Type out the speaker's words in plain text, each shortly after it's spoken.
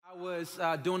was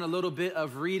doing a little bit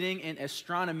of reading in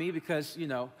astronomy because,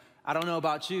 I don't know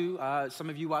about you. Some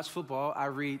of you watch football. I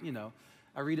read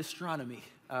astronomy.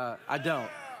 I don't.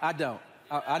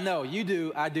 I know you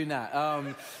do. I do not.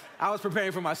 I was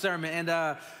preparing for my sermon,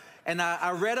 and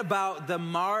I read about the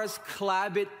Mars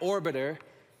Climate Orbiter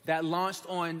that launched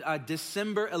on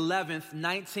December 11th,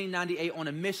 1998 on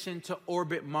a mission to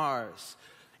orbit Mars.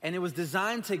 And it was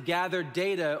designed to gather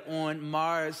data on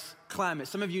Mars climate.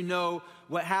 Some of you know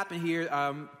what happened here.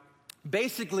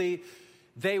 Basically,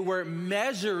 they were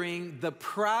measuring the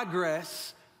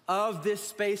progress of this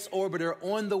space orbiter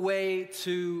on the way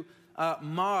to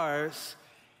Mars,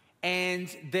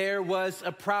 and there was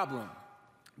a problem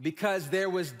because there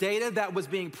was data that was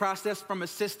being processed from a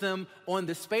system on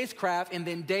the spacecraft and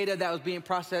then data that was being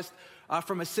processed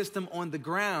from a system on the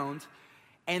ground,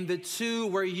 and the two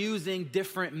were using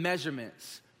different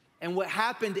measurements. And what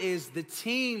happened is the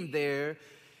team there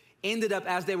ended up,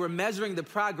 as they were measuring the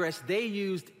progress, they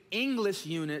used English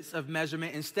units of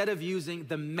measurement instead of using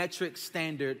the metric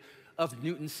standard of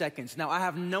Newton seconds. Now, I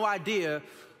have no idea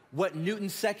what Newton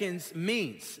seconds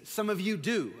means. Some of you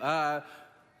do.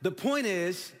 The point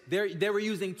is, they were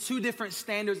using two different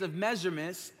standards of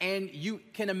measurements, and you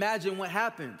can imagine what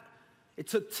happened. It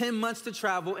took 10 months to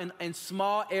travel, and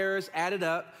small errors added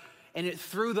up, and it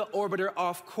threw the orbiter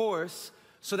off course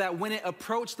so that when it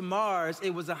approached Mars,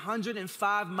 it was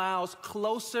 105 miles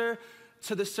closer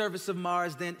to the surface of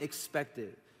Mars than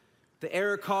expected. The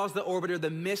error caused the orbiter to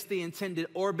miss the intended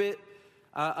orbit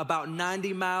about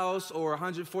 90 miles or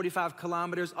 145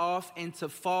 kilometers off, and to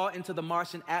fall into the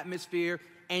Martian atmosphere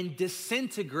and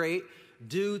disintegrate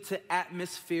due to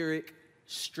atmospheric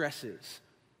stresses.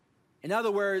 In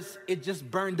other words, it just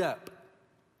burned up.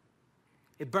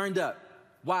 It burned up.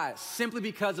 Why? Simply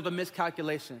because of a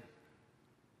miscalculation.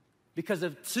 Because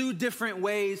of two different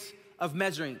ways of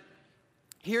measuring.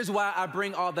 Here's why I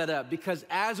bring all that up. Because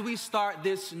as we start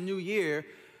this new year,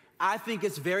 I think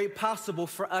it's very possible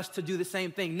for us to do the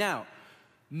same thing. Now,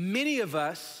 many of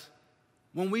us,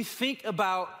 when we think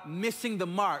about missing the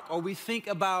mark, or we think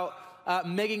about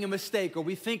making a mistake, or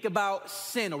we think about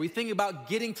sin, or we think about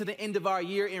getting to the end of our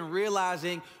year and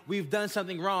realizing we've done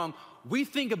something wrong, we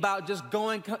think about just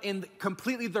going in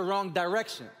completely the wrong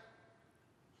direction.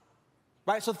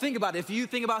 Right? So think about it. If you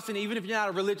think about sin, even if you're not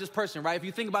a religious person, right? If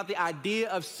you think about the idea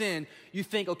of sin, you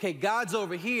think, okay, God's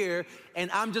over here,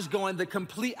 and I'm just going the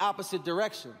complete opposite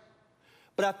direction.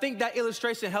 But I think that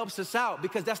illustration helps us out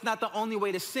because that's not the only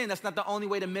way to sin. That's not the only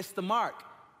way to miss the mark.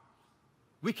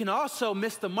 We can also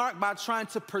miss the mark by trying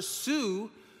to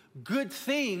pursue good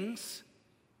things,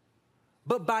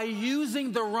 but by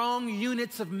using the wrong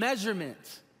units of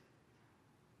measurement.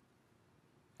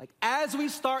 Like as we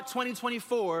start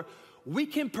 2024, we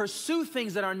can pursue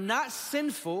things that are not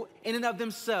sinful in and of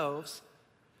themselves,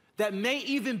 that may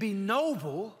even be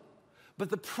noble, but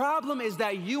the problem is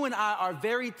that you and I are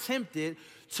very tempted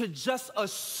to just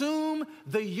assume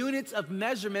the units of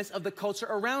measurements of the culture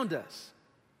around us.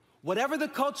 Whatever the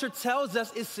culture tells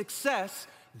us is success,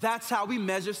 that's how we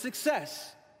measure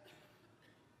success.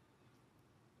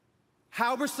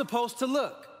 How we're supposed to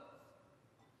look.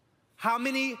 How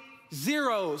many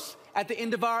zeros at the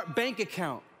end of our bank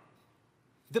account.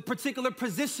 The particular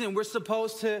position we're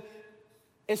supposed to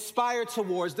aspire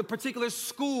towards, the particular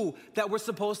school that we're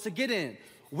supposed to get in.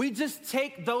 We just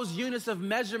take those units of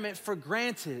measurement for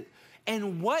granted.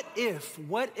 And what if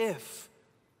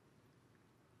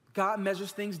God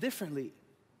measures things differently?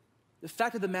 The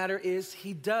fact of the matter is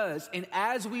He does. And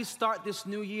as we start this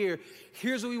new year,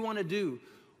 here's what we want to do.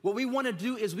 What we want to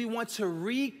do is we want to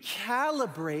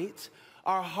recalibrate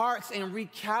our hearts and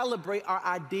recalibrate our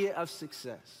idea of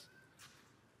success.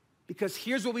 Because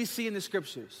here's what we see in the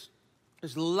scriptures.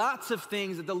 There's lots of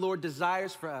things that the Lord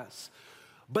desires for us.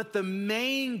 But the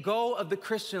main goal of the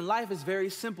Christian life is very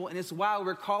simple, and it's why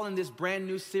we're calling this brand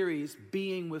new series,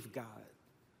 Being with God.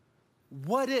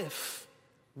 What if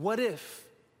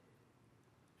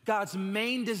God's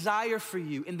main desire for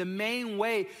you, and the main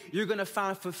way you're gonna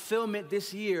find fulfillment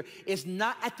this year, is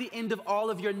not at the end of all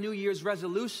of your New Year's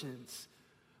resolutions,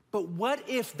 but what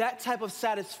if that type of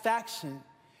satisfaction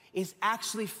is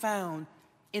actually found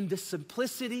in the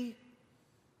simplicity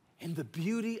and the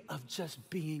beauty of just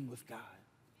being with God?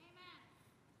 Amen.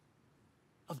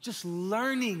 Of just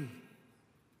learning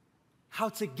how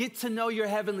to get to know your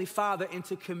Heavenly Father and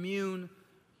to commune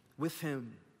with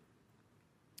Him.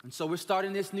 And so we're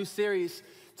starting this new series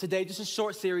today, just a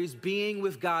short series, Being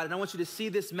with God. And I want you to see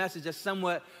this message as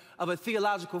somewhat of a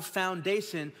theological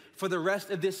foundation for the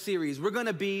rest of this series. We're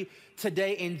gonna be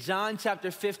today in John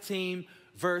chapter 15,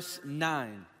 verse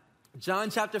 9. John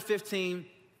chapter 15,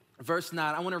 verse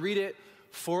 9. I want to read it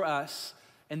for us,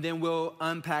 and then we'll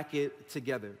unpack it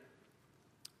together.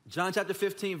 John chapter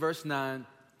 15, verse 9,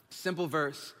 simple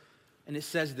verse, and it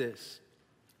says this.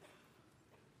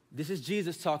 This is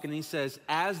Jesus talking, and he says,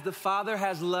 "As the Father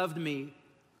has loved me,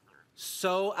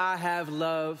 so I have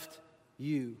loved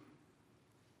you."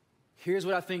 Here's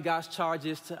what I think God's charge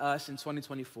is to us in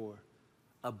 2024.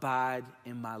 Abide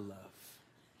in my love.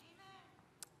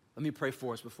 Let me pray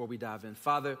for us before we dive in.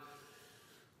 Father,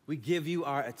 we give you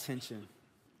our attention.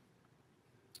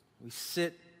 We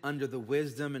sit under the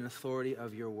wisdom and authority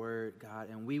of your word, God,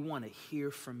 and we want to hear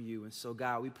from you. And so,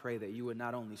 God, we pray that you would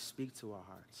not only speak to our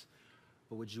hearts,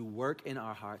 but would you work in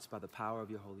our hearts by the power of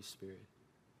your Holy Spirit.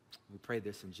 We pray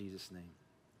this in Jesus' name.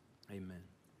 Amen.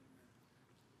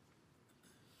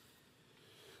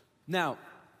 Now,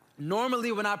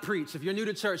 normally when I preach, if you're new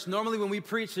to church, normally when we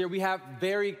preach here, we have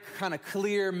very kind of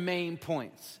clear main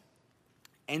points.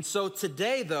 And so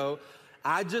today, though,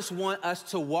 I just want us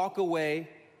to walk away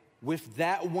with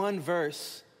that one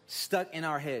verse stuck in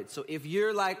our head. So if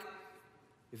you're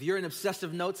an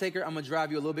obsessive note taker, I'm gonna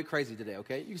drive you a little bit crazy today,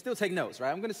 okay? You can still take notes,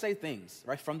 right? I'm gonna say things,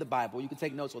 right, from the Bible. You can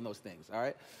take notes on those things, all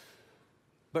right?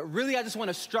 But really, I just want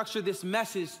to structure this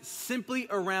message simply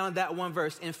around that one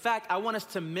verse. In fact, I want us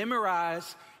to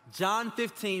memorize John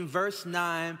 15, verse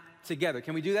 9 together.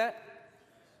 Can we do that?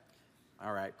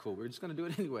 All right, cool. We're just going to do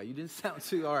it anyway. You didn't sound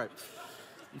too, all right.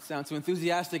 You sound too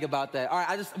enthusiastic about that. All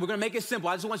right, we're going to make it simple.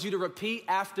 I just want you to repeat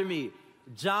after me.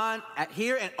 John,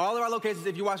 here and all of our locations,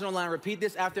 if you're watching online, repeat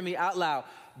this after me out loud.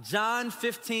 John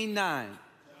 15, 9.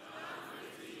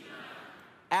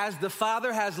 As the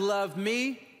Father has loved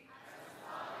me,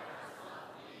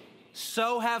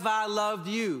 so have I loved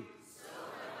you.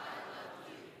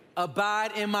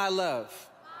 Abide in my love.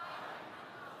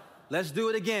 Let's do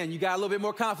it again. You got a little bit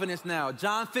more confidence now.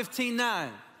 John 15,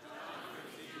 9.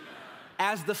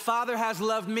 As the Father has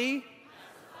loved me,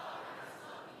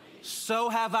 so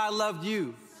have I loved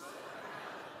you.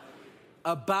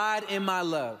 Abide in my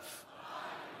love.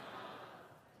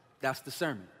 That's the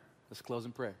sermon. Let's close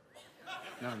in prayer.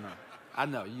 No. I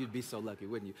know, you'd be so lucky,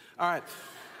 wouldn't you? All right.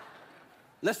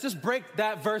 Let's just break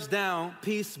that verse down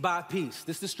piece by piece.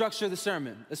 This is the structure of the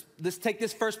sermon. Let's take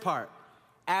this first part.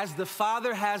 As the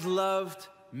Father has loved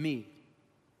me.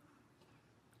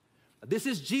 This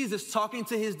is Jesus talking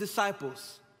to his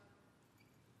disciples.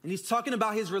 And he's talking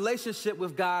about his relationship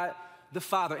with God the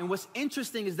Father. And what's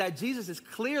interesting is that Jesus is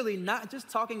clearly not just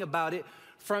talking about it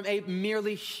from a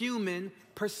merely human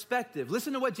perspective.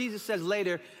 Listen to what Jesus says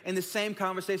later in the same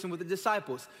conversation with the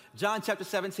disciples. John chapter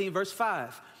 17, verse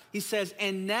 5. He says,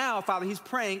 "And now, Father," he's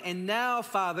praying, "and now,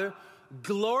 Father,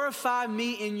 glorify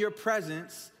me in your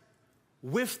presence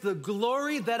with the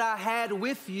glory that I had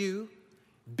with you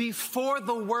before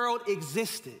the world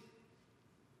existed."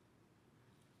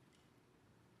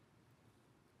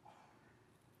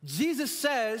 Jesus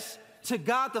says to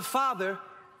God the Father,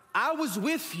 I was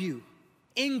with you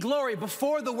in glory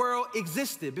before the world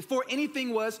existed, before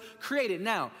anything was created.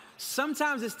 Now,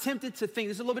 sometimes it's tempted to think,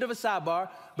 this is a little bit of a sidebar,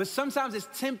 but sometimes it's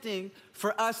tempting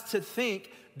for us to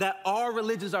think that all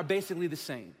religions are basically the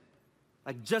same,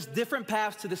 like just different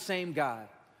paths to the same God.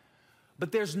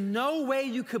 But there's no way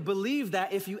you could believe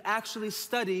that if you actually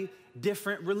study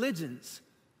different religions.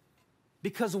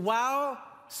 Because while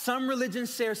some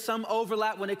religions share some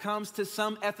overlap when it comes to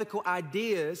some ethical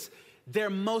ideas, their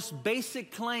most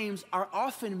basic claims are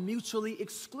often mutually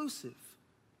exclusive.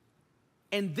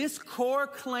 And this core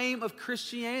claim of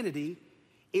Christianity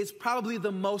is probably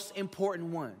the most important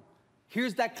one.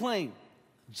 Here's that claim: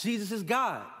 Jesus is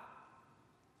God.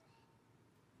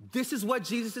 This is what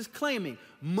Jesus is claiming.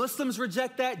 Muslims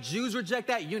reject that, Jews reject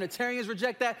that, Unitarians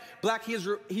reject that, Black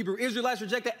Hebrew Israelites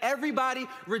reject that. Everybody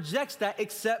rejects that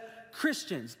except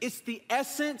Christians. It's the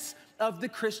essence of the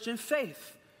Christian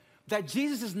faith. That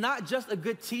Jesus is not just a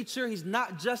good teacher, he's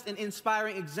not just an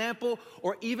inspiring example,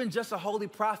 or even just a holy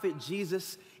prophet.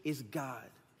 Jesus is God.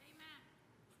 Amen.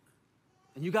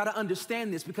 And you got to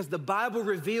understand this because the Bible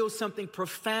reveals something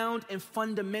profound and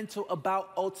fundamental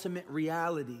about ultimate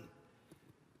reality.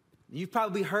 You've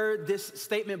probably heard this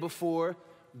statement before.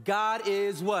 God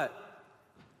is what?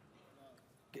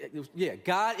 Yeah,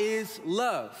 God is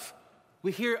love.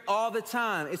 We hear it all the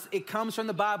time. It comes from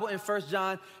the Bible in 1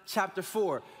 John chapter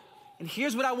 4. And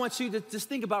here's what I want you to just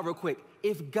think about real quick.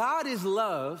 If God is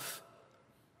love,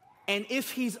 and if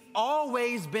he's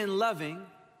always been loving,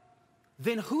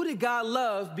 then who did God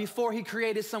love before he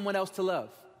created someone else to love?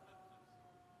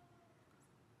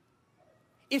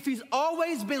 If he's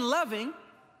always been loving,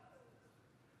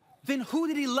 then who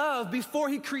did he love before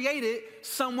he created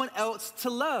someone else to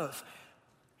love?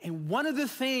 And one of the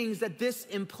things that this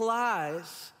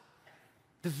implies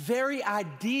The very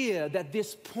idea that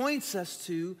this points us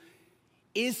to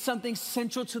is something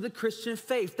central to the Christian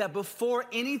faith, that before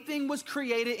anything was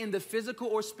created in the physical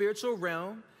or spiritual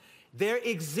realm, there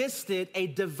existed a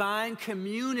divine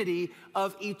community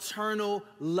of eternal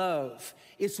love.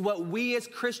 It's what we as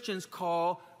Christians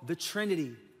call the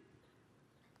Trinity.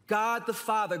 God the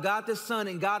Father, God the Son,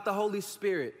 and God the Holy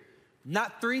Spirit.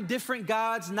 Not three different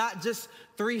gods, not just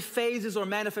three phases or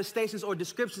manifestations or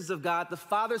descriptions of God. The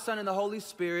Father, Son, and the Holy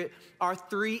Spirit are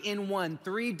three in one,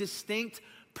 three distinct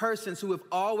persons who have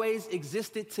always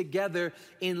existed together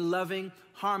in loving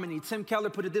harmony. Tim Keller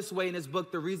put it this way in his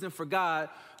book, The Reason for God,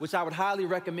 which I would highly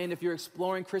recommend if you're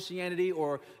exploring Christianity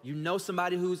or you know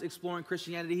somebody who's exploring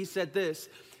Christianity. He said this,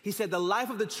 he said, the life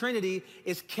of the Trinity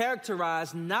is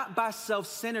characterized not by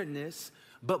self-centeredness,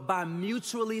 but by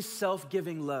mutually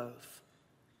self-giving love.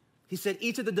 He said,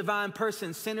 each of the divine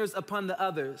persons centers upon the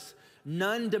others.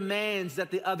 None demands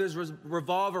that the others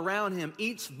revolve around him.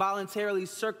 Each voluntarily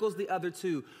circles the other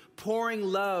two, pouring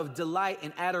love, delight,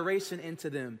 and adoration into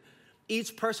them.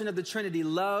 Each person of the Trinity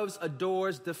loves,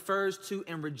 adores, defers to,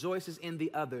 and rejoices in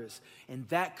the others. And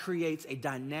that creates a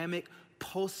dynamic,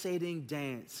 pulsating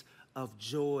dance of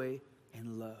joy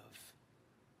and love.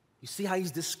 You see how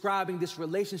he's describing this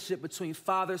relationship between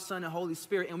Father, Son, and Holy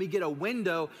Spirit, and we get a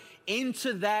window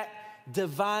into that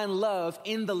divine love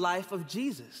in the life of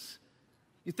Jesus.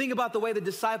 You think about the way the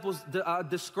disciples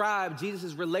describe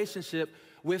Jesus' relationship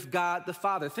with God the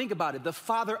Father. Think about it. The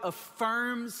Father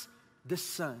affirms the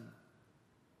Son.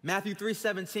 Matthew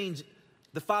 3:17,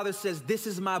 the Father says, "This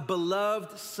is my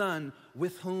beloved Son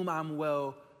with whom I'm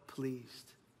well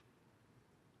pleased."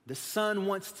 The Son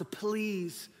wants to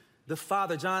please the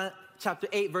Father. John chapter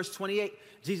 8, verse 28,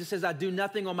 Jesus says, "I do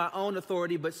nothing on my own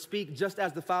authority, but speak just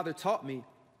as the Father taught me.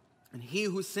 And he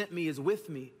who sent me is with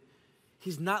me.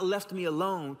 He's not left me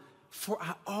alone, for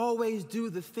I always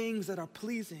do the things that are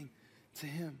pleasing to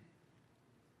him."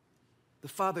 The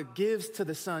Father gives to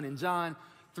the Son in John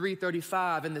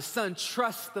 3:35, and the Son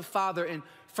trusts the Father in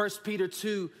 1 Peter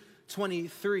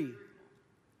 2:23.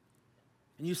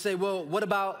 And you say, well, what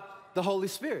about the Holy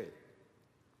Spirit?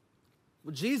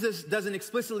 Well, Jesus doesn't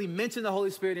explicitly mention the Holy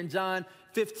Spirit in John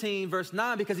 15, verse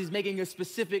 9, because he's making a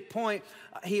specific point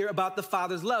here about the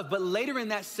Father's love. But later in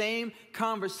that same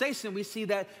conversation, we see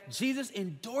that Jesus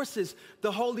endorses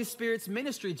the Holy Spirit's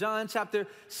ministry. John chapter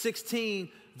 16,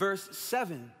 verse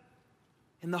 7.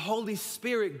 And the Holy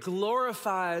Spirit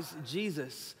glorifies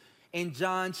Jesus in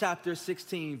John chapter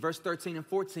 16, verse 13 and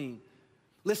 14.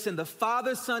 Listen, the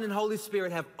Father, Son, and Holy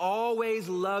Spirit have always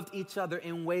loved each other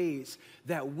in ways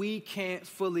that we can't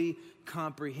fully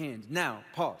comprehend. Now,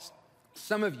 pause.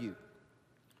 Some of you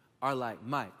are like,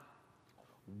 Mike,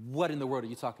 what in the world are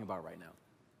you talking about right now?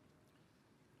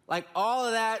 Like, all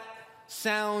of that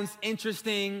sounds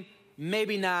interesting,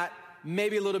 maybe not,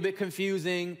 maybe a little bit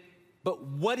confusing, but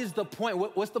what is the point?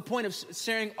 What's the point of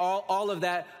sharing all of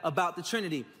that about the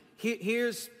Trinity?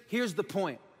 Here's the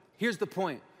point. Here's the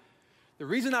point. The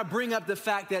reason I bring up the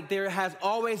fact that there has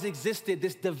always existed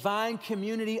this divine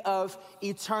community of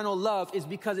eternal love is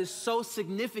because it's so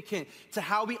significant to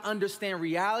how we understand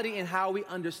reality and how we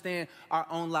understand our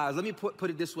own lives. Let me put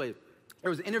it this way.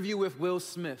 There was an interview with Will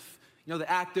Smith. You know, the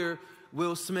actor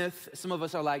Will Smith. Some of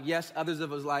us are like, yes. Others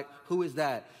of us are like, who is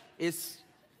that?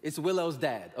 It's Willow's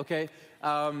dad, okay?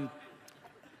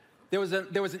 There was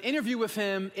an interview with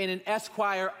him in an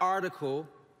Esquire article,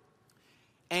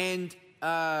 and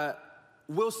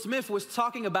Will Smith was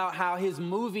talking about how his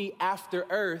movie After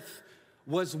Earth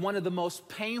was one of the most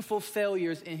painful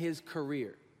failures in his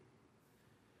career.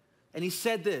 And he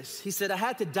said this, he said, "I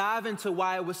had to dive into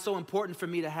why it was so important for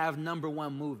me to have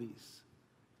 #1 movies.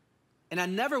 And I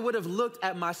never would have looked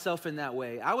at myself in that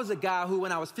way. I was a guy who,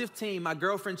 when I was 15, my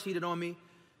girlfriend cheated on me,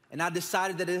 and I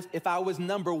decided that if I was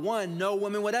 #1, no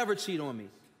woman would ever cheat on me.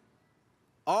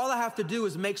 All I have to do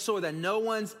is make sure that no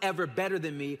one's ever better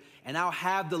than me, and I'll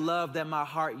have the love that my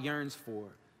heart yearns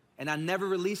for." And I never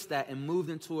released that and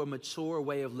moved into a mature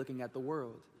way of looking at the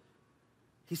world.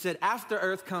 He said, "After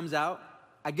Earth comes out,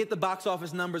 I get the box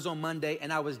office numbers on Monday,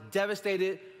 and I was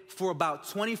devastated for about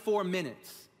 24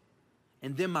 minutes.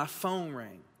 And then my phone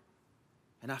rang,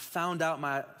 and I found out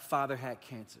my father had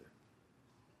cancer."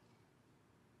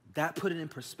 That put it in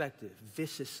perspective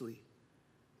viciously.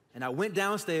 And I went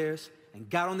downstairs and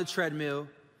got on the treadmill,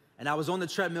 and I was on the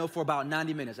treadmill for about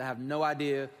 90 minutes. I have no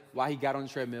idea why he got on the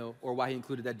treadmill or why he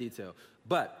included that detail.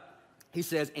 But he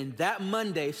says, and that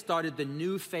Monday started the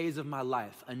new phase of my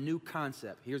life, a new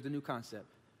concept. Here's the new concept.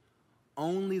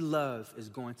 Only love is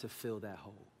going to fill that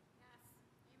hole. Yes.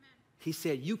 Amen. He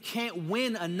said, you can't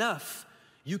win enough.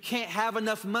 You can't have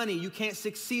enough money. You can't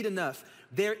succeed enough.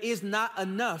 There is not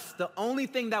enough. The only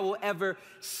thing that will ever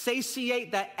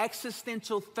satiate that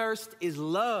existential thirst is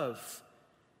love.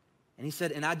 And he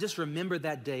said, and I just remember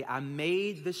that day, I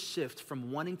made the shift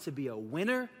from wanting to be a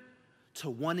winner to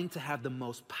wanting to have the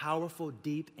most powerful,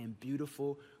 deep, and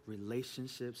beautiful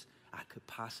relationships I could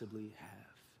possibly have.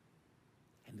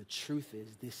 And the truth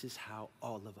is, this is how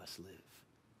all of us live.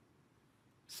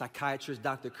 Psychiatrist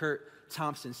Dr. Kurt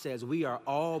Thompson says, we are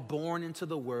all born into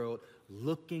the world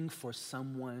looking for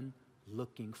someone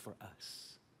looking for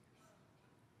us.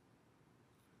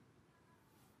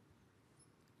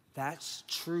 That's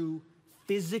true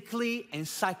physically and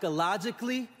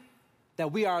psychologically,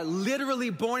 that we are literally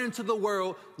born into the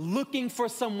world looking for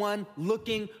someone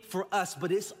looking for us.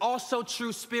 But it's also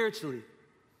true spiritually.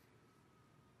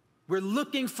 We're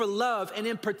looking for love, and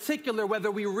in particular,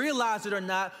 whether we realize it or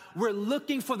not, we're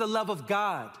looking for the love of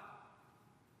God.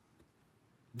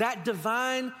 That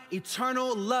divine,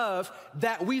 eternal love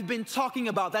that we've been talking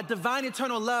about, that divine,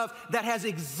 eternal love that has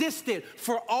existed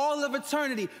for all of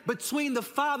eternity between the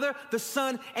Father, the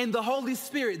Son, and the Holy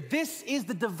Spirit. This is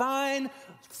the divine,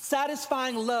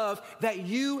 satisfying love that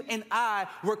you and I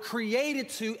were created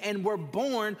to and were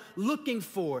born looking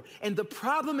for. And the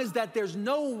problem is that there's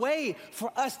no way for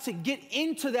us to get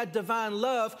into that divine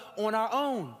love on our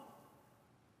own.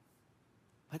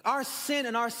 Like our sin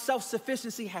and our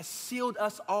self-sufficiency has sealed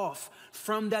us off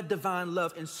from that divine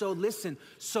love. And so listen,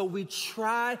 so we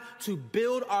try to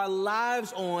build our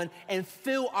lives on and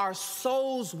fill our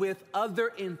souls with other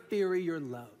inferior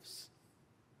loves.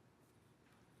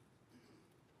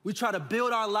 We try to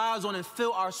build our lives on and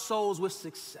fill our souls with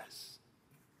success.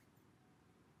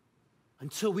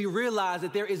 Until we realize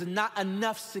that there is not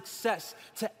enough success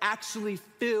to actually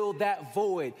fill that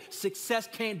void. Success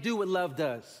can't do what love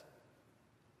does.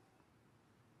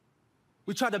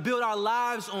 We try to build our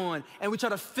lives on and we try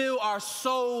to fill our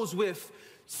souls with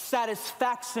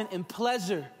satisfaction and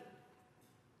pleasure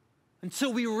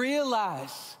until we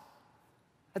realize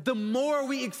that the more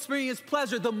we experience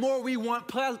pleasure, the more we want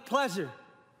pleasure.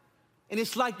 And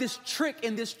it's like this trick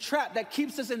and this trap that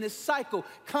keeps us in this cycle,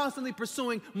 constantly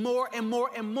pursuing more and more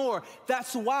and more.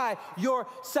 That's why your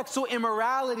sexual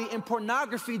immorality and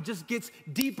pornography just gets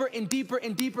deeper and deeper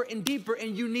and deeper and deeper,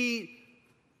 and you need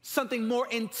something more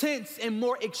intense and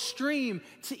more extreme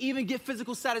to even get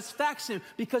physical satisfaction,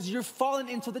 because you're falling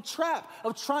into the trap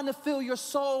of trying to fill your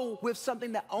soul with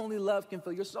something that only love can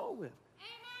fill your soul with.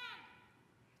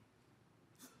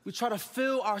 We try to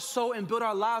fill our soul and build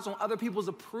our lives on other people's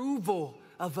approval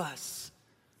of us.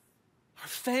 Our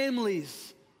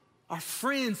families, our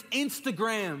friends,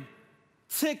 Instagram,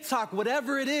 TikTok,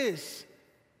 whatever it is.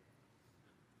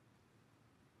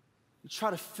 We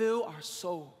try to fill our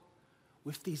soul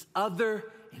with these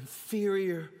other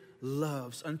inferior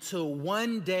loves until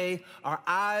one day our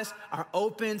eyes are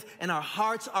opened and our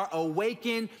hearts are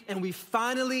awakened and we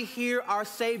finally hear our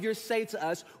Savior say to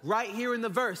us right here in the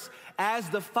verse, as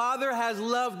the Father has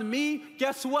loved me,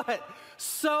 guess what?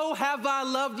 So have I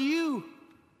loved you.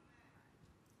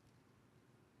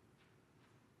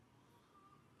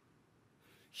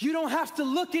 You don't have to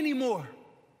look anymore.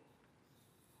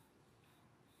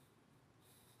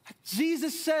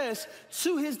 Jesus says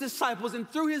to his disciples and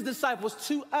through his disciples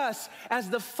to us, as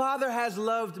the Father has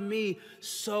loved me,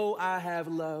 so I have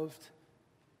loved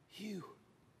you.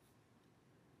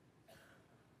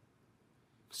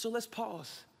 So let's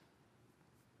pause.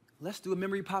 Let's do a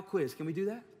memory pop quiz. Can we do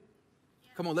that?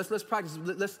 Come on, let's practice.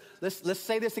 Let's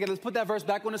say this together. Let's put that verse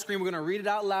back on the screen. We're going to read it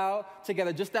out loud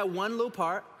together, just that one little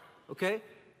part, okay?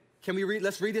 Can we read?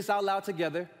 Let's read this out loud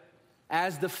together.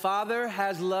 As the Father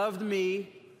has loved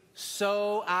me,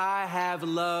 so I have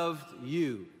loved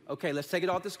you. Okay, let's take it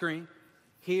off the screen.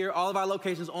 Here, all of our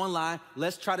locations online.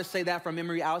 Let's try to say that from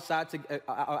memory out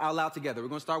loud together. We're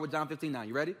going to start with John 15:9.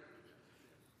 You ready?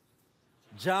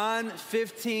 John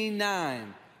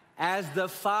 15:9. As the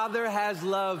Father has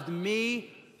loved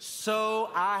me, so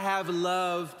I have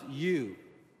loved you.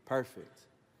 Perfect.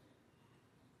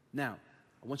 Now,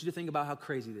 I want you to think about how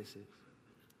crazy this is.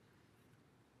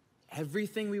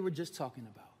 Everything we were just talking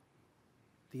about,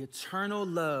 the eternal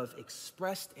love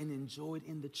expressed and enjoyed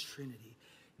in the Trinity,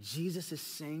 Jesus is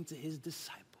saying to his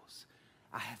disciples,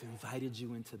 I have invited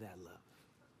you into that love.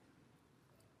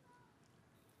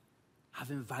 I've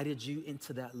invited you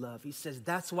into that love. He says,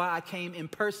 that's why I came in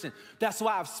person. That's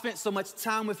why I've spent so much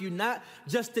time with you, not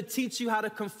just to teach you how to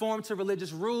conform to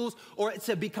religious rules or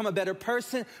to become a better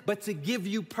person, but to give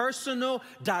you personal,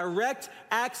 direct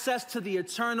access to the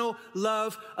eternal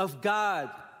love of God.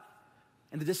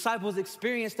 And the disciples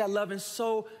experienced that love in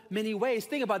so many ways.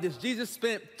 Think about this. Jesus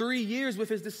spent 3 years with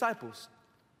his disciples,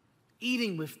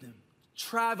 eating with them,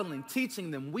 traveling,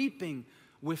 teaching them, weeping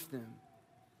with them.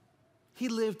 He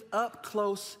lived up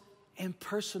close and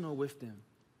personal with them.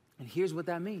 And here's what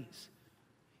that means.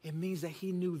 It means that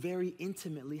he knew very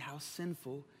intimately how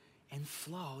sinful and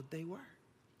flawed they were.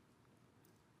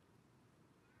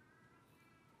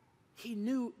 He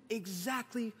knew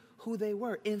exactly who they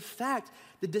were. In fact,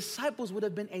 the disciples would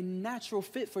have been a natural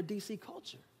fit for DC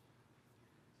culture.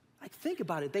 Like, think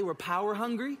about it. They were power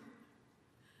hungry.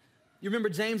 You remember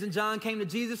James and John came to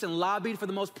Jesus and lobbied for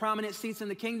the most prominent seats in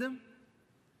the kingdom?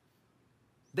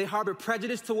 They harbored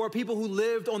prejudice toward people who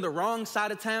lived on the wrong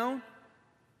side of town.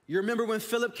 You remember when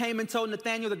Philip came and told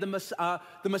Nathanael that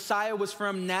the Messiah was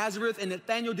from Nazareth, and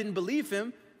Nathanael didn't believe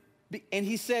him. And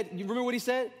he said, you remember what he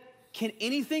said? Can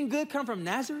anything good come from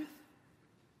Nazareth?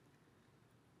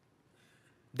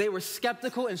 They were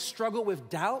skeptical and struggled with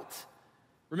doubt.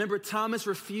 Remember, Thomas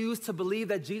refused to believe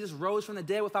that Jesus rose from the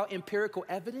dead without empirical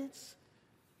evidence.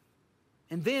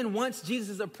 And then once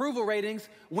Jesus' approval ratings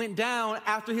went down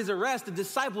after his arrest, the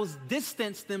disciples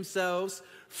distanced themselves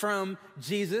from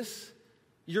Jesus.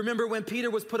 You remember when Peter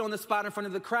was put on the spot in front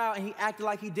of the crowd and he acted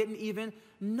like he didn't even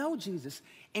know Jesus.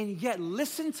 And yet,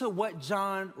 listen to what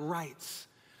John writes.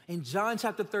 In John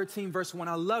chapter 13, verse 1,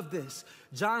 I love this.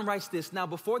 John writes this, now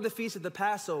before the feast of the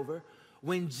Passover,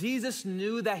 when Jesus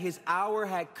knew that his hour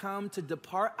had come to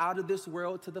depart out of this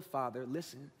world to the Father,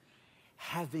 listen,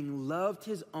 having loved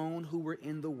his own who were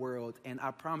in the world, and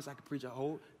I promise I could preach a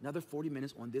whole another 40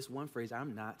 minutes on this one phrase,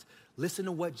 I'm not. Listen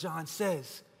to what John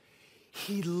says.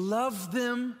 He loved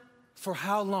them for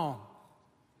how long?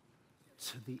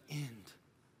 To the end.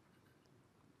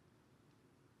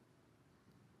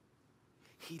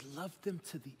 He loved them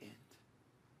to the end.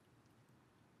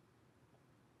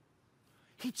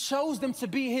 He chose them to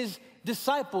be his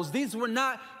disciples. These were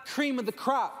not cream of the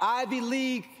crop, Ivy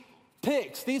League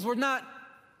picks. These were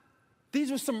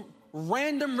some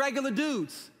random regular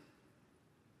dudes.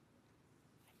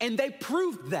 And they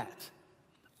proved that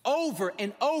over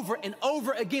and over and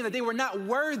over again, that they were not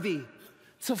worthy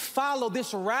to follow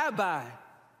this rabbi.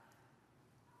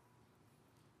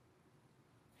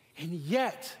 And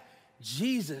yet,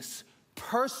 Jesus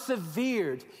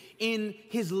persevered in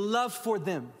his love for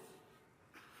them.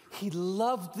 He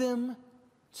loved them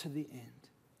to the end.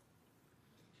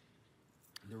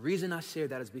 The reason I share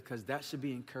that is because that should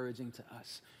be encouraging to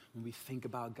us when we think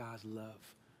about God's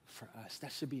love for us.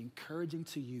 That should be encouraging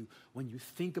to you when you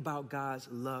think about God's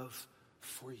love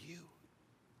for you.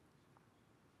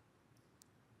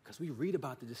 Because we read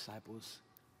about the disciples,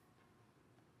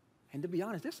 and to be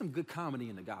honest, there's some good comedy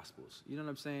in the Gospels. You know what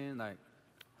I'm saying?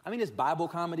 It's Bible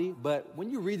comedy, but when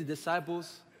you read the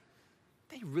disciples,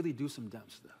 they really do some dumb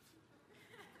stuff.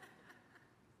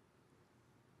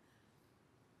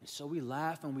 And so we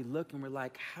laugh and we look and we're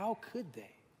like, how could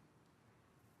they?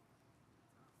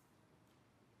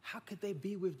 How could they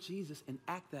be with Jesus and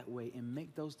act that way and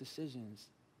make those decisions?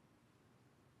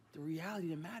 The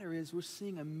reality of the matter is we're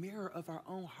seeing a mirror of our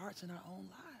own hearts and our own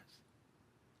lives.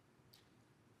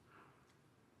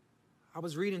 I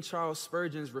was reading Charles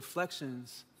Spurgeon's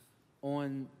reflections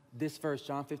on this verse,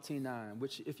 John 15:9,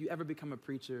 which if you ever become a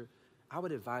preacher, I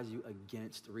would advise you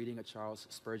against reading a Charles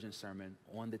Spurgeon sermon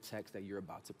on the text that you're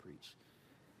about to preach,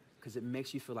 because it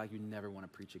makes you feel like you never want to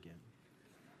preach again.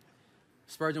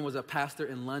 Spurgeon was a pastor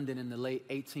in London in the late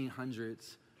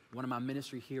 1800s, one of my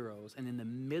ministry heroes, and in the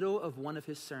middle of one of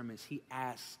his sermons, he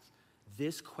asked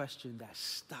this question that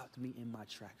stopped me in my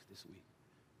tracks this week.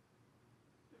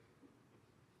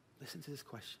 Listen to this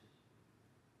question.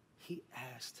 He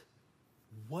asked,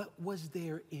 what was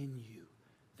there in you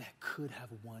that could have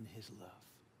won his love?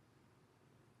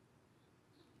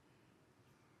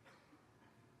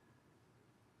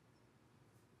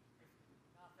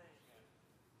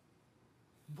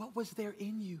 What was there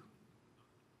in you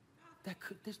that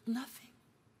could? There's nothing.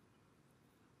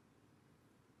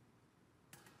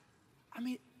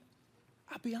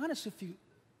 I'll be honest with you.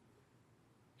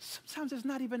 Sometimes there's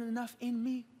not even enough in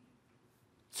me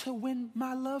to win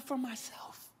my love for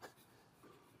myself.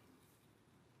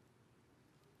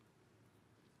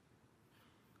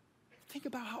 Think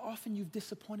about how often you've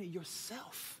disappointed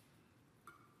yourself.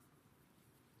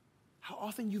 How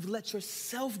often you've let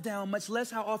yourself down, much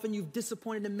less how often you've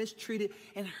disappointed and mistreated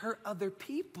and hurt other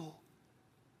people.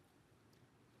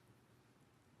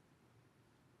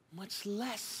 Much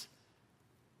less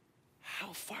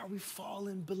how far we've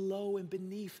fallen below and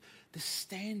beneath the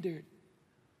standard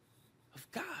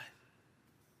of God.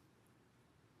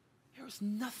 There was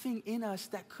nothing in us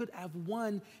that could have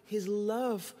won his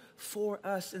love for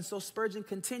us. And so Spurgeon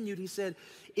continued, he said,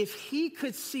 if he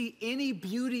could see any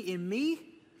beauty in me,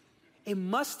 it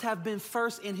must have been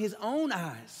first in his own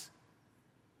eyes.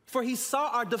 For he saw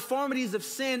our deformities of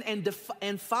sin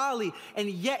and folly, and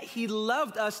yet he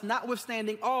loved us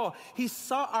notwithstanding all. He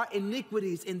saw our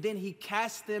iniquities, and then he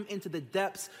cast them into the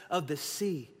depths of the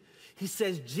sea. He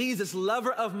says, Jesus,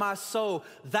 lover of my soul,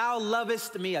 thou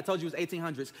lovest me. I told you it was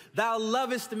 1800s. Thou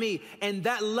lovest me, and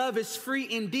that love is free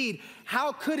indeed.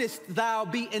 How couldst thou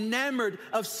be enamored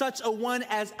of such a one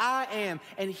as I am?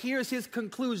 And here's his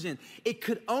conclusion. It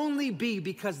could only be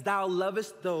because thou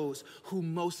lovest those who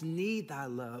most need thy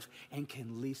love and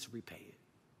can least repay it.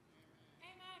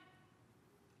 Amen.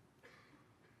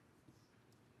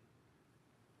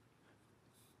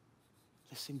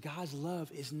 Listen, God's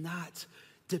love is not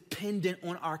dependent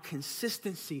on our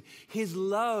consistency. His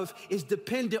love is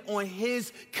dependent on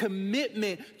his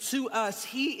commitment to us.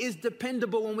 He is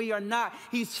dependable when we are not.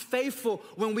 He's faithful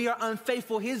when we are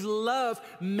unfaithful. His love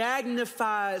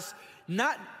magnifies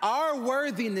not our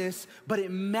worthiness, but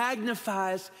it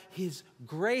magnifies his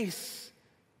grace.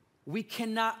 We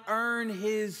cannot earn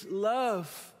his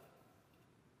love.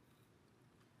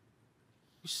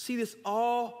 You see this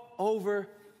all over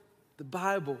the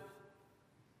Bible.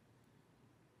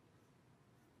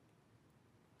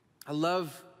 I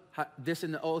love this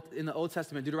in the Old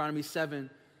Testament, Deuteronomy 7,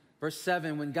 verse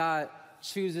 7, when God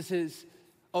chooses his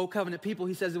Old Covenant people,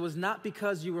 he says, it was not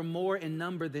because you were more in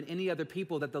number than any other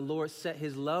people that the Lord set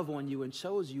his love on you and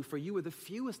chose you, for you were the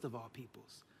fewest of all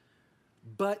peoples.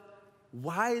 But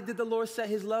why did the Lord set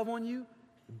his love on you?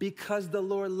 Because the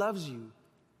Lord loves you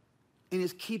and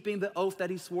is keeping the oath that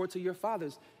he swore to your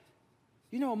fathers.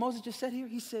 You know what Moses just said here?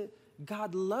 He said,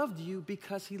 God loved you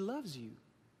because he loves you.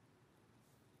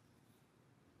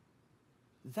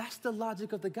 That's the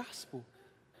logic of the gospel.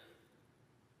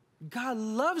 God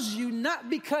loves you not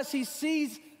because he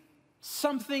sees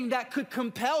something that could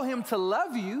compel him to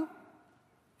love you.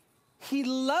 He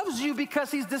loves you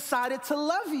because he's decided to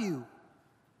love you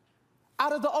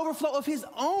out of the overflow of his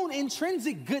own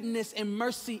intrinsic goodness and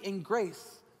mercy and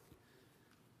grace.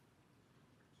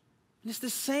 And it's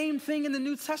the same thing in the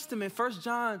New Testament. 1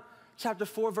 John chapter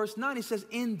 4, verse 9, he says,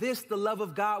 in this the love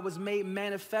of God was made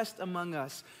manifest among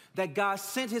us, that God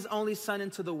sent his only son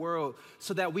into the world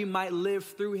so that we might live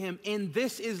through him. In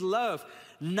this is love,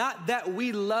 not that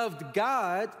we loved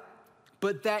God,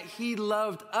 but that he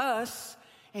loved us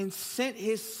and sent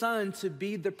his son to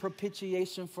be the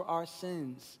propitiation for our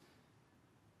sins,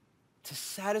 to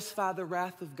satisfy the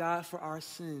wrath of God for our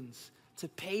sins, to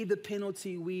pay the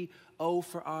penalty we owe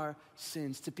for our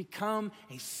sins, to become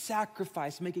a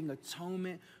sacrifice, making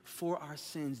atonement for our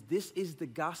sins. This is the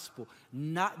gospel.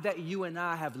 Not that you and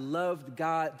I have loved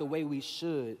God the way we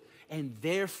should, and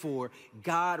therefore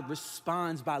God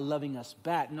responds by loving us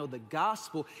back. No, the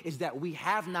gospel is that we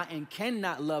have not and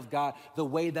cannot love God the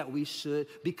way that we should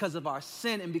because of our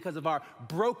sin and because of our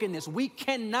brokenness. We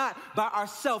cannot by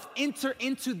ourselves enter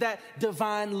into that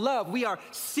divine love. We are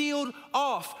sealed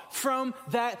off from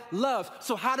that love.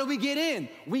 So how do we get in?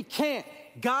 We can't.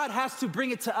 God has to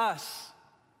bring it to us.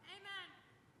 Amen.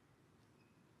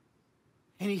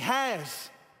 And he has.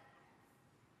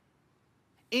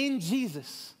 In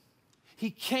Jesus, he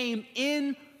came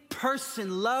in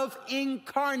person, love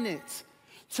incarnate,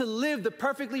 to live the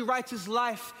perfectly righteous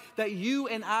life that you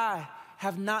and I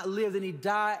have not lived. And he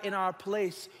died in our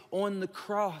place on the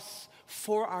cross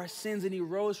for our sins. And he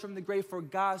rose from the grave, for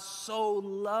God so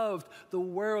loved the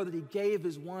world that he gave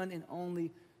his one and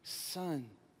only Son.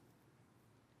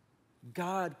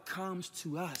 God comes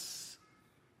to us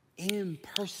in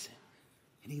person,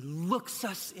 and he looks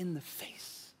us in the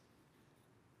face.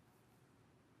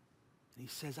 And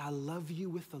he says, I love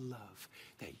you with a love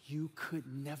that you could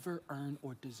never earn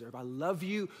or deserve. I love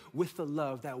you with a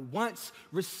love that once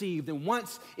received and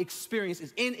once experienced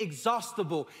is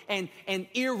inexhaustible and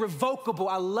irrevocable.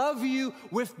 I love you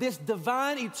with this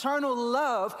divine eternal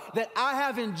love that I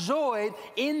have enjoyed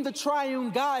in the triune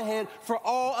Godhead for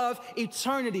all of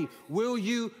eternity. Will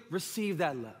you receive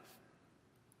that love?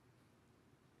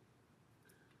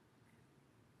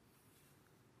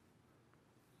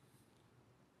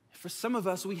 For some of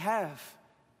us, we have.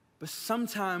 But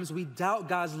sometimes we doubt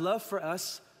God's love for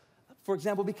us, for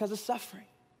example, because of suffering.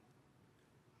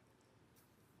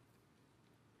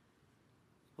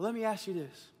 Well, let me ask you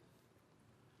this.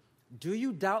 Do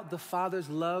you doubt the Father's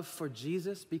love for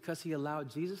Jesus because he allowed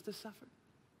Jesus to suffer?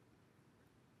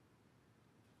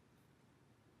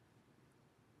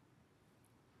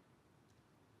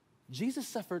 Jesus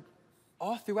suffered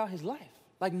all throughout his life,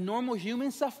 like normal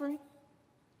human suffering.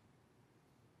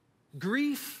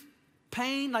 Grief,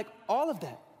 pain, like all of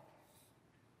that.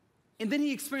 And then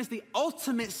he experienced the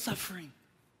ultimate suffering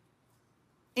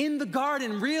in the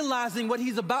garden, realizing what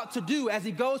he's about to do as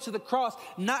he goes to the cross,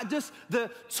 not just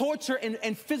the torture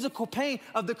and physical pain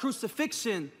of the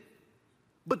crucifixion,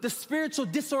 but the spiritual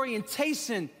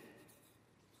disorientation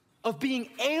of being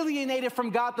alienated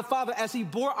from God the Father as he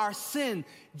bore our sin.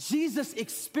 Jesus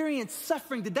experienced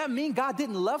suffering. Did that mean God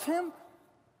didn't love him?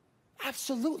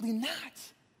 Absolutely not.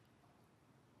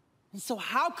 And so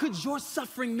how could your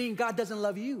suffering mean God doesn't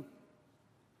love you?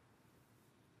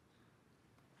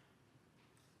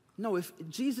 No, if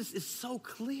Jesus is so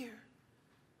clear.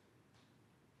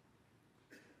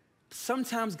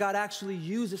 Sometimes God actually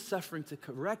uses suffering to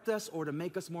correct us or to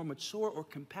make us more mature or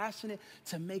compassionate,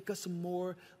 to make us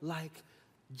more like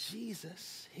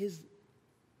Jesus.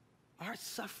 Our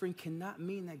suffering cannot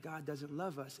mean that God doesn't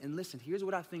love us. And listen, here's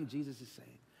what I think Jesus is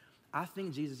saying. I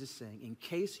think Jesus is saying, in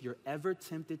case you're ever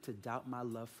tempted to doubt my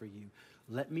love for you,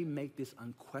 let me make this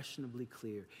unquestionably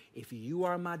clear. If you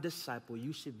are my disciple,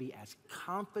 you should be as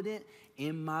confident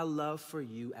in my love for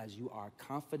you as you are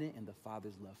confident in the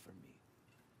Father's love for me.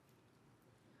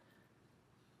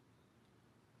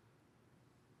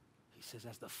 He says,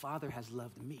 as the Father has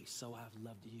loved me, so I've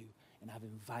loved you, and I've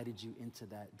invited you into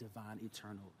that divine,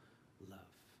 eternal love.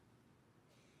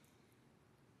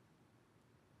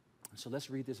 And so let's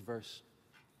read this verse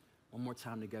one more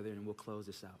time together, and we'll close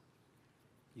this out.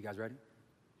 You guys ready?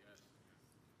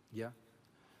 Yeah?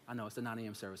 I know, it's the 9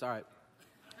 a.m. service. All right,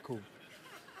 cool.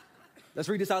 Let's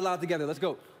read this out loud together. Let's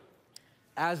go.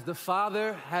 As the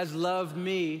Father has loved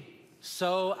me,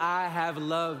 so I have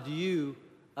loved you.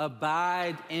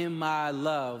 Abide in my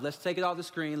love. Let's take it off the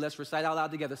screen. Let's recite out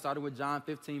loud together, starting with John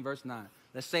 15, verse 9.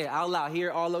 Let's say it out loud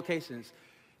here, all locations.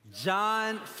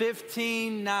 John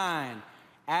 15:9.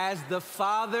 As the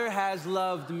Father has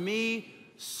loved me,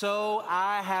 so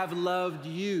I have loved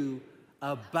you.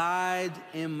 Abide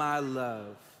in my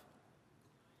love.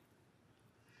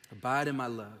 Abide in my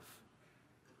love.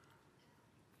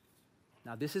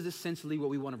 Now, this is essentially what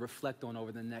we want to reflect on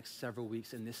over the next several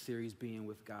weeks in this series, Being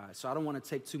with God. So I don't want to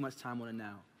take too much time on it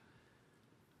now.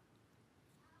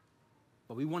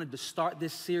 But we wanted to start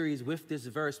this series with this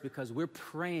verse because we're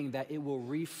praying that it will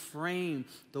reframe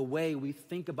the way we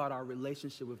think about our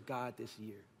relationship with God this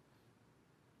year.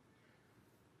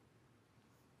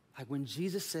 Like when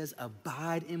Jesus says,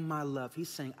 abide in my love, he's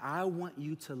saying, I want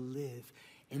you to live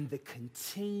in the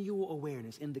continual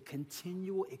awareness, in the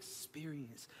continual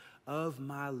experience of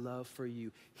my love for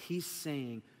you. He's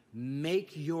saying,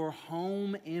 make your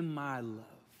home in my love.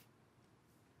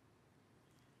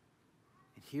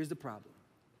 And here's the problem.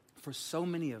 For so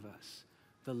many of us,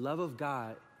 the love of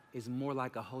God is more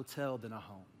like a hotel than a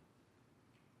home.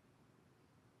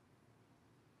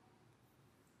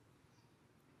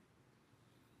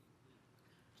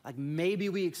 Like maybe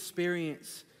we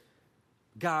experience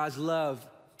God's love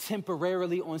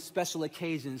temporarily on special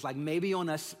occasions, like maybe on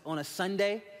a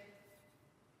Sunday,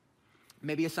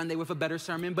 maybe a Sunday with a better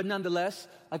sermon, but nonetheless,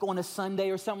 like on a Sunday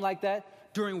or something like that,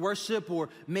 during worship, or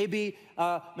maybe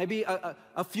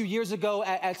a few years ago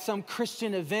at some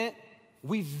Christian event,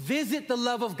 we visit the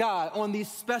love of God on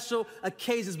these special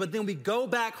occasions, but then we go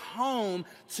back home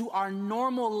to our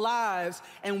normal lives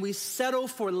and we settle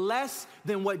for less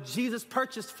than what Jesus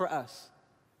purchased for us.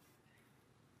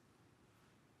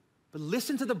 But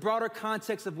listen to the broader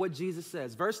context of what Jesus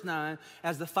says. Verse 9,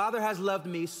 as the Father has loved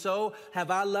me, so have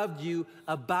I loved you.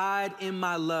 Abide in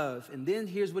my love. And then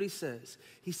here's what he says.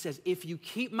 He says, if you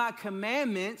keep my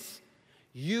commandments,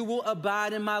 you will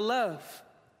abide in my love,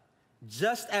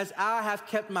 just as I have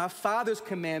kept my Father's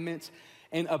commandments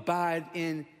and abide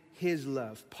in his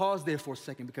love. Pause there for a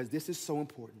second because this is so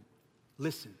important.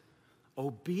 Listen,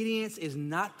 obedience is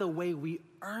not the way we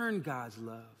earn God's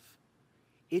love.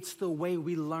 It's the way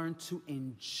we learn to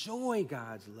enjoy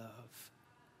God's love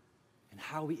and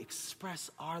how we express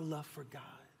our love for God.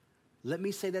 Let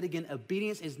me say that again.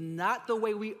 Obedience is not the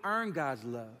way we earn God's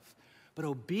love, but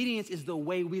obedience is the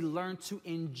way we learn to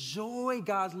enjoy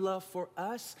God's love for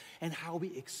us and how we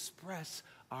express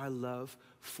our love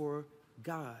for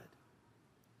God.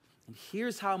 And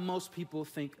here's how most people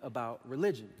think about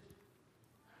religion.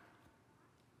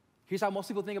 Here's how most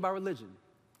people think about religion.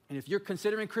 And if you're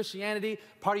considering Christianity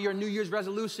part of your New Year's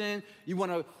resolution, you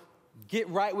want to get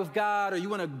right with God or you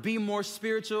want to be more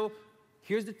spiritual,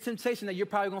 here's the temptation that you're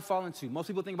probably going to fall into. Most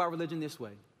people think about religion this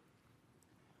way.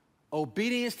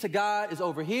 Obedience to God is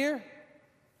over here,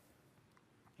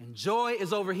 and joy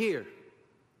is over here.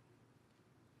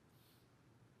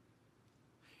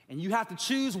 And you have to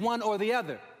choose one or the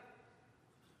other.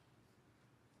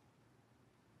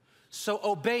 So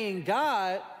obeying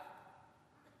God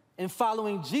and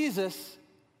following Jesus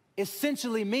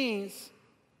essentially means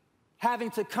having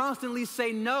to constantly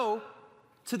say no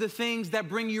to the things that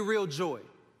bring you real joy.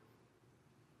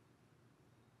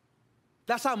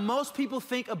 That's how most people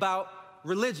think about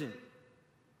religion.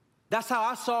 That's how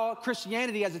I saw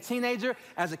Christianity as a teenager,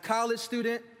 as a college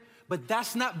student, but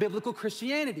that's not biblical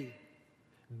Christianity.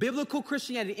 In biblical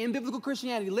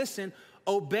Christianity, listen,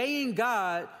 obeying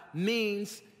God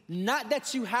means not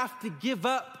that you have to give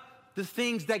up the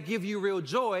things that give you real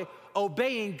joy.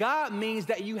 Obeying God means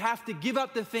that you have to give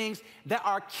up the things that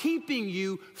are keeping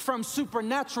you from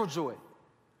supernatural joy.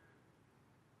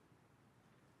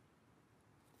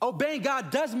 Obeying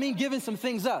God does mean giving some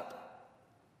things up.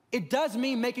 It does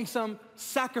mean making some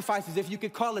sacrifices, if you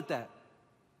could call it that.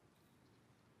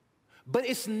 But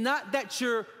it's not that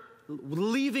you're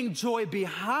leaving joy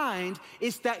behind.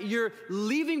 It's that you're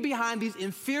leaving behind these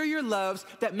inferior loves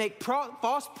that make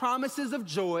false promises of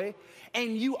joy,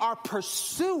 and you are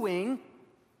pursuing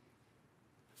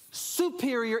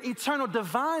superior, eternal,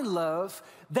 divine love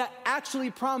that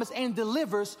actually promises and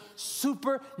delivers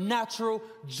supernatural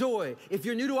joy. If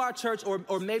you're new to our church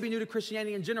or maybe new to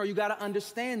Christianity in general, you got to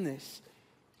understand this.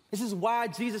 This is why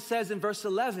Jesus says in verse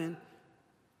 11,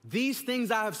 these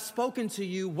things I have spoken to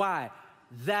you. Why?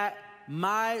 That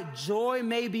my joy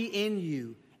may be in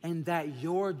you and that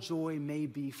your joy may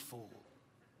be full.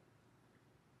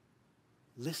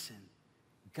 Listen,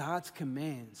 God's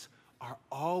commands are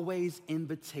always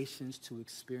invitations to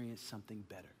experience something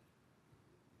better.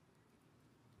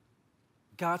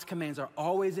 God's commands are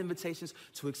always invitations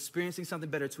to experiencing something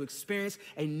better, to experience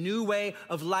a new way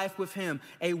of life with Him,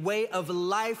 a way of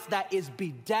life that is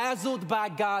bedazzled by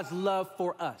God's love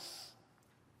for us.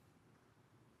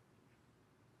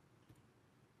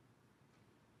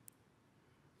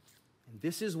 And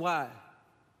this is why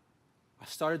I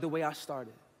started the way I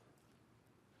started.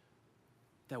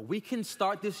 That we can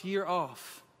start this year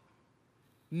off,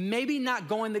 maybe not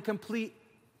going the complete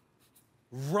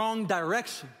wrong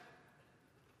direction,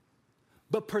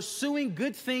 but pursuing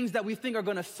good things that we think are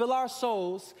going to fill our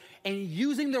souls and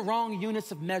using the wrong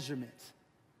units of measurement.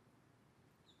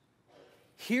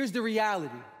 Here's the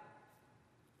reality.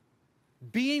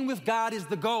 Being with God is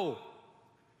the goal.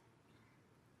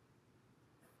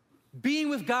 Being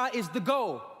with God is the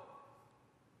goal.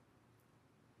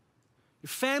 Your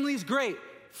family is great.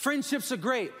 Friendships are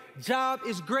great. Job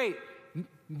is great.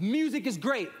 Music is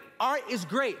great. Art is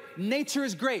great. Nature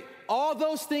is great. All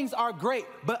those things are great.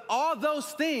 But all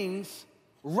those things,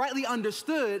 rightly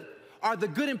understood, are the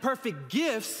good and perfect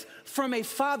gifts from a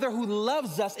Father who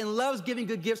loves us and loves giving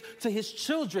good gifts to His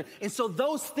children. And so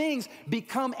those things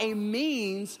become a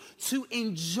means to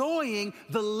enjoying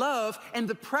the love and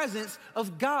the presence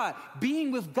of God.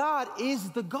 Being with God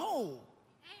is the goal.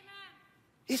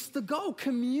 It's the goal.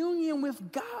 Communion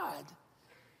with God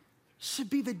should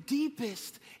be the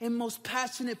deepest and most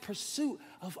passionate pursuit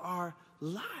of our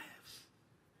lives.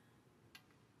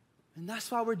 And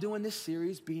that's why we're doing this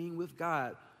series, Being with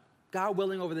God. God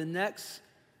willing, over the next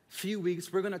few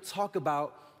weeks, we're going to talk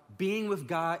about being with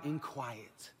God in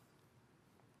quiet.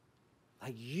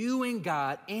 Like you and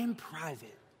God in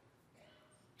private.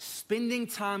 Spending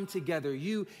time together.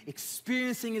 You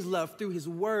experiencing His love through His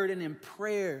word and in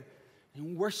prayer.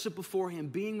 And worship before Him,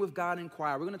 being with God in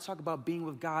quiet. We're going to talk about being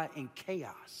with God in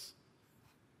chaos.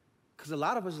 Because a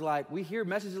lot of us are like, we hear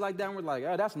messages like that and we're like,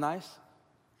 oh, that's nice.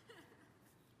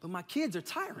 But my kids are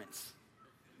tyrants.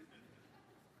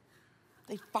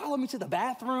 They follow me to the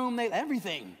bathroom,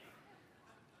 everything.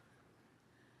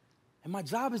 And my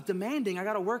job is demanding. I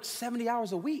got to work 70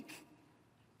 hours a week.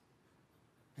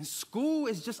 And school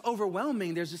is just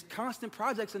overwhelming. There's just constant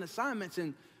projects and assignments.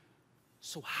 And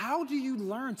so how do you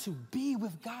learn to be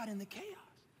with God in the chaos?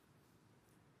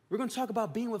 We're going to talk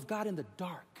about being with God in the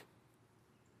dark.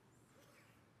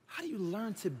 How do you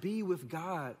learn to be with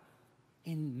God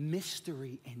in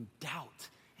mystery and doubt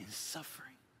and suffering?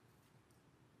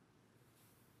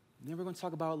 And then we're going to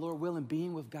talk about, Lord willing,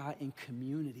 being with God in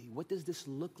community. What does this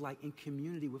look like in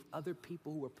community with other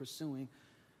people who are pursuing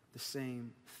the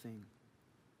same thing?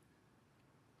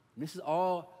 And this is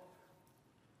all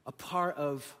a part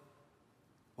of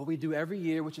what we do every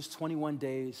year, which is 21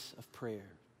 days of prayer.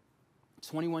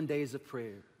 21 days of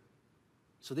prayer.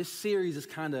 So this series is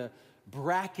kind of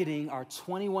bracketing our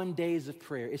 21 days of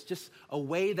prayer. It's just a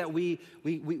way that we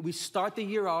start the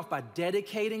year off by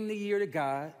dedicating the year to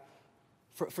God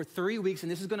for 3 weeks.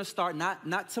 And this is going to start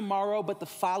not tomorrow, but the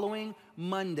following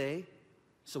Monday.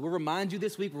 So we'll remind you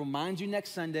this week, we'll remind you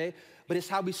next Sunday, but it's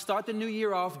how we start the new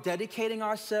year off, dedicating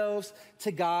ourselves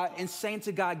to God and saying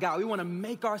to God, God, we want to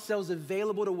make ourselves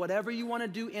available to whatever you want to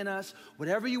do in us,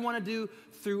 whatever you want to do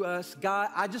through us. God,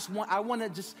 I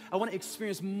want to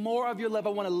experience more of your love.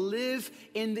 I want to live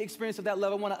in the experience of that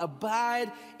love. I want to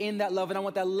abide in that love, and I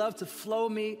want that love to flow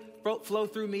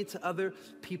through me to other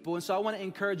people. And so I want to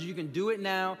encourage you, you can do it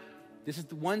now. This is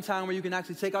the one time where you can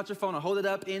actually take out your phone and hold it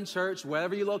up in church,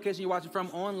 wherever your location you're watching from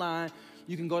online.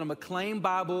 You can go to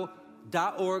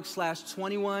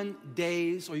McLeanBible.org/21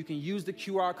 days, or you can use the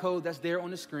QR code that's there on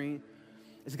the screen.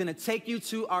 It's going to take you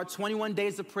to our 21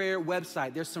 Days of Prayer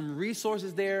website. There's some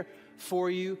resources there for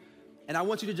you. And I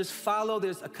want you to just follow.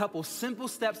 There's a couple simple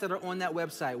steps that are on that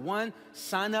website. One,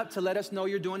 sign up to let us know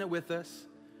you're doing it with us.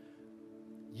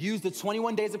 Use the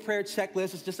 21 Days of Prayer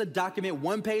checklist. It's just a document,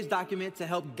 one-page document to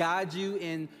help guide you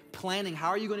in planning. How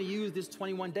are you going to use this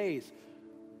 21 days?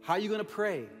 How are you going to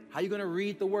pray? How are you going to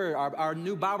read the Word? Our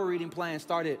new Bible reading plan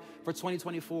started for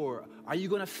 2024. Are you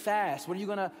going to fast? How are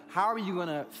you going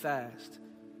to fast?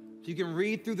 So you can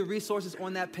read through the resources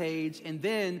on that page, and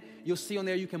then you'll see on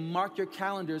there you can mark your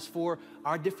calendars for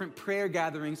our different prayer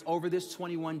gatherings over this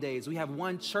 21 days. We have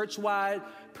one church-wide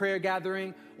prayer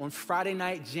gathering on Friday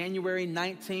night, January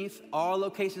 19th. All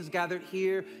locations gathered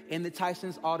here in the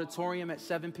Tyson's Auditorium at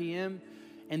 7 p.m.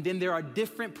 And then there are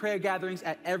different prayer gatherings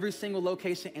at every single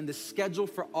location, and the schedule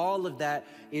for all of that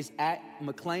is at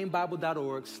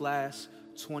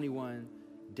McLeanBible.org/21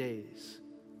 days.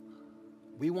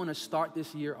 We want to start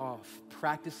this year off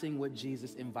practicing what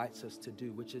Jesus invites us to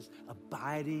do, which is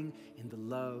abiding in the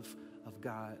love of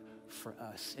God for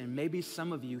us. And maybe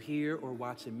some of you here or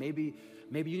watching, maybe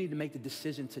you need to make the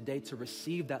decision today to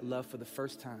receive that love for the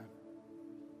first time.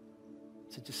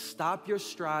 To just stop your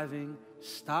striving,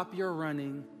 stop your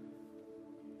running,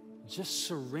 just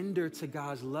surrender to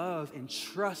God's love and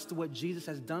trust what Jesus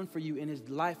has done for you in his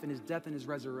life and his death and his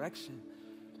resurrection.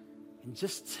 And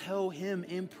just tell him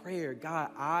in prayer,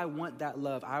 God, I want that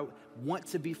love. I want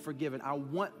to be forgiven. I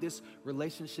want this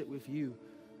relationship with you.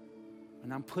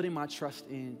 And I'm putting my trust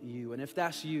in you. And if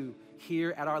that's you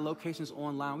here at our locations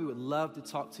online, we would love to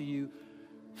talk to you.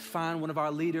 Find one of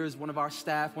our leaders, one of our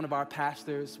staff, one of our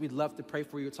pastors. We'd love to pray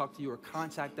for you or talk to you or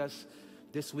contact us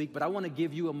this week. But I want to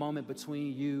give you a moment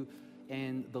between you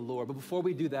and the Lord. But before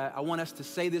we do that, I want us to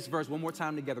say this verse one more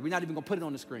time together. We're not even going to put it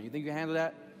on the screen. You think you can handle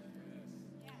that?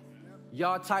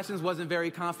 Y'all, Tyson's wasn't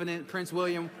very confident. Prince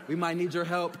William, we might need your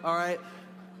help, all right?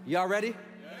 Y'all ready?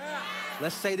 Yeah.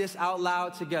 Let's say this out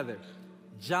loud together.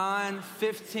 John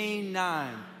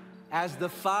 15:9. As the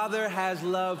Father has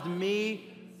loved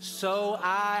me, so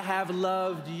I have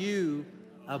loved you.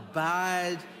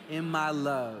 Abide in my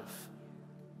love.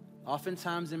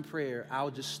 Oftentimes in prayer,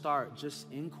 I'll just start just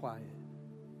in quiet,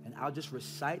 and I'll just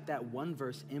recite that one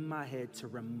verse in my head to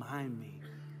remind me,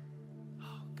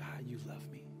 oh, God, you love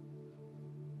me.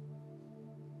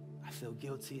 I feel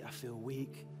guilty, I feel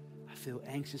weak, I feel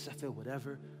anxious, I feel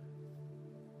whatever.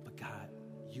 But God,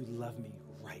 you love me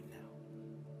right now.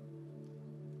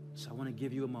 So I want to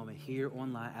give you a moment here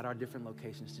online at our different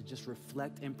locations to just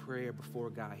reflect in prayer before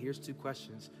God. Here's 2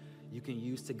 questions you can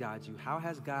use to guide you. How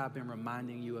has God been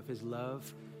reminding you of his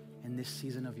love in this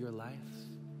season of your life?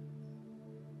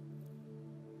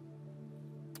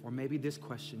 Or maybe this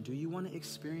question, do you want to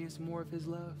experience more of his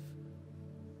love?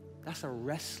 That's a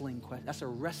wrestling question. That's a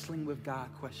wrestling with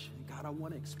God question. God, I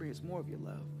want to experience more of your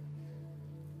love.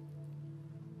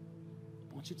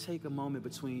 Won't you take a moment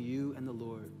between you and the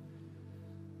Lord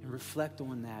and reflect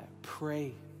on that,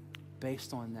 pray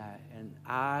based on that, and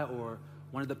I or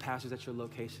one of the pastors at your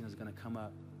location is going to come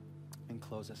up and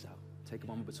close us out. Take a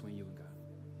moment between you and God.